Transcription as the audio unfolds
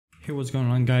Hey, what's going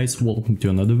on guys, welcome to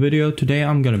another video. Today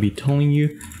I'm gonna be telling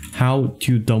you how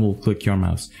to double click your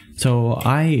mouse. So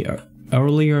I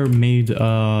earlier made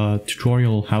a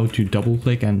tutorial how to double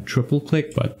click and triple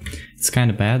click, but it's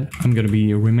kind of bad. I'm gonna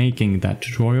be remaking that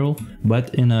tutorial,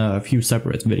 but in a few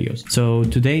separate videos. So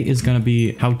today is gonna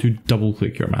be how to double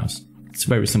click your mouse. It's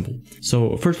very simple.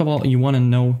 So first of all, you want to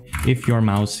know if your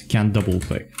mouse can double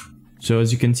click. So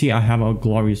as you can see, I have a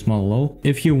Glorius Model.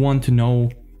 If you want to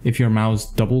know if your mouse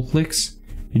double clicks,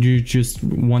 you just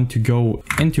want to go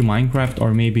into Minecraft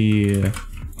or maybe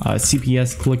a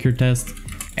CPS clicker test,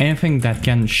 anything that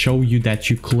can show you that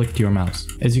you clicked your mouse.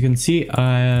 As you can see,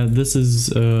 this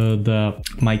is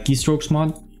my keystrokes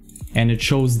mod, and it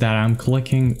shows that I'm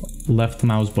clicking left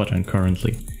mouse button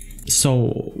currently. So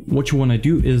what you want to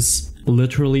do is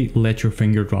literally let your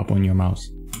finger drop on your mouse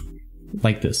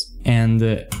like this, and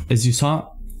as you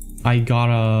saw, I got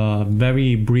a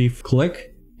very brief click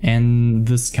and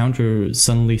this counter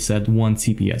suddenly said 1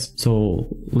 CPS. So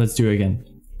let's do it again.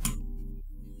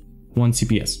 1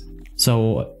 CPS.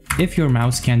 So if your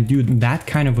mouse can do that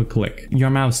kind of a click,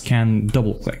 your mouse can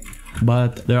double click.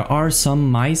 But there are some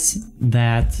mice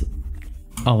that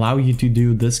allow you to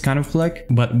do this kind of click,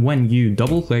 but when you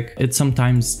double click, it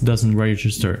sometimes doesn't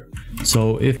register.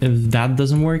 So if that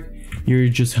doesn't work, you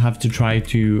just have to try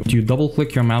to double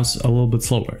click your mouse a little bit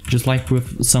slower, just like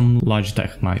with some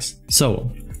Logitech mice.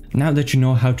 So now that you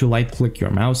know how to light click your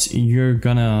mouse, you're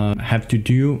gonna have to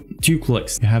do 2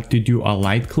 clicks. You have to do a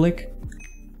light click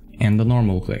and a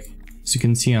normal click. As you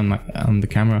can see on the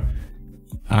camera,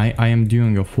 I am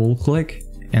doing a full click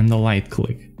and a light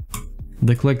click.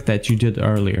 The click that you did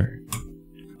earlier,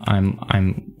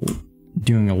 I'm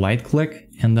doing a light click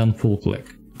and then full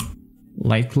click.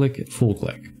 Light click, full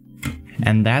click.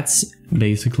 And that's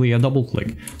basically a double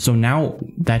click. So now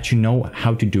that you know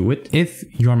how to do it, if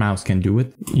your mouse can do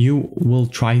it, you will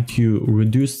try to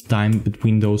reduce time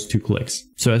between those 2 clicks.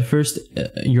 So at first,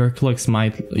 your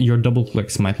double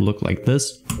clicks might look like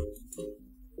this.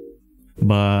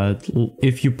 But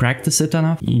if you practice it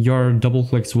enough, your double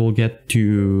clicks will get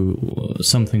to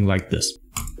something like this.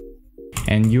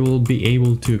 And you will be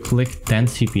able to click 10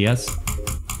 CPS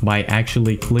by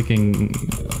actually clicking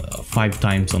 5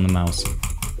 times on the mouse.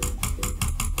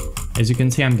 As you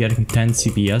can see, I'm getting 10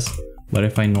 CPS, but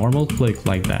if I normal click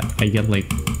like that, I get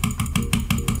like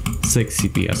 6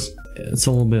 CPS. It's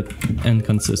a little bit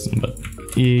inconsistent, but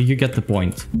you get the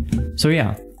point. So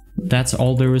yeah, that's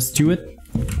all there is to it.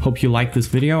 Hope you like this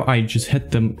video. I just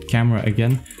hit the camera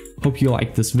again. Hope you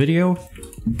like this video.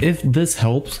 If this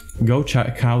helps, go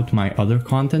check out my other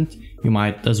content. You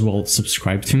might as well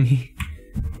subscribe to me,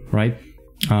 right?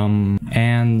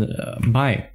 Bye.